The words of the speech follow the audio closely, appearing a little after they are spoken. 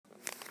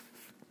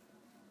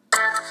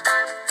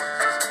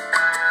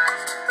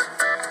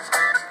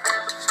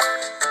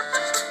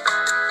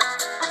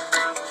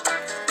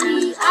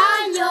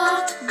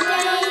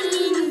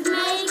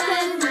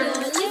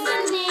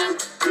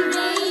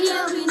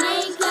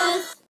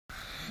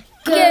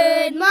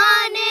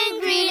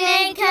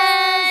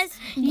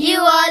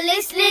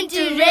listening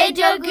to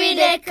Radio Green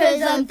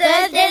Acres on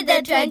Thursday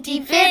the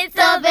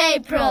 25th of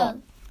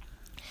April.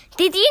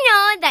 Did you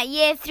know that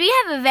Year 3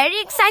 have a very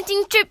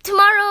exciting trip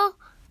tomorrow?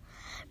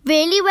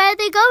 Really, where are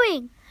they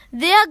going?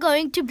 They are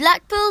going to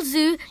Blackpool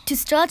Zoo to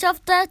start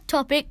off the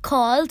topic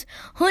called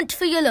Hunt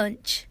for Your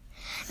Lunch.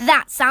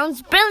 That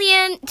sounds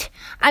brilliant.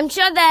 I'm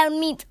sure they'll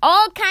meet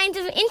all kinds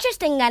of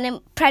interesting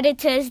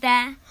predators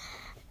there.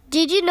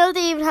 Did you know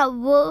they even have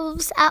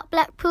wolves at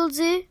Blackpool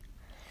Zoo?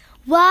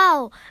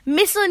 Wow,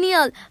 Miss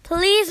O'Neill,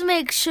 please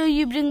make sure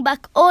you bring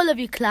back all of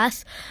your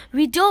class.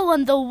 We don't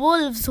want the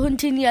wolves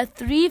hunting Year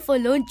 3 for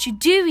lunch,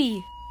 do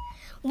we?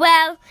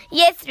 Well,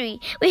 Year 3,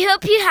 we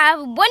hope you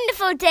have a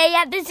wonderful day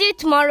at the zoo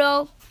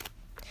tomorrow.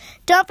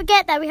 Don't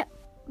forget that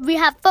we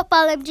have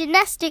football and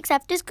gymnastics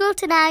after school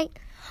tonight.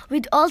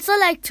 We'd also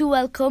like to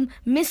welcome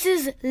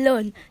Mrs.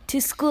 Lunn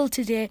to school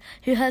today,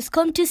 who has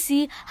come to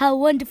see how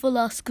wonderful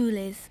our school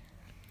is.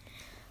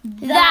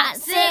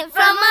 That's it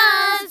from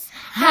us.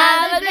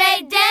 Have a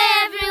great day,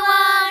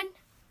 everyone.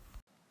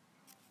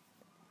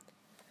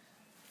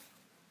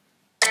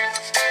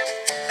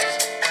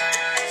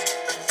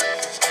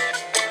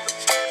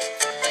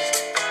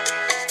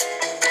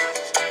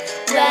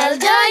 Well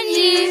done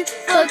you,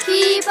 for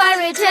keep on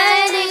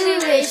returning. We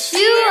wish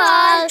you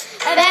all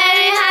a very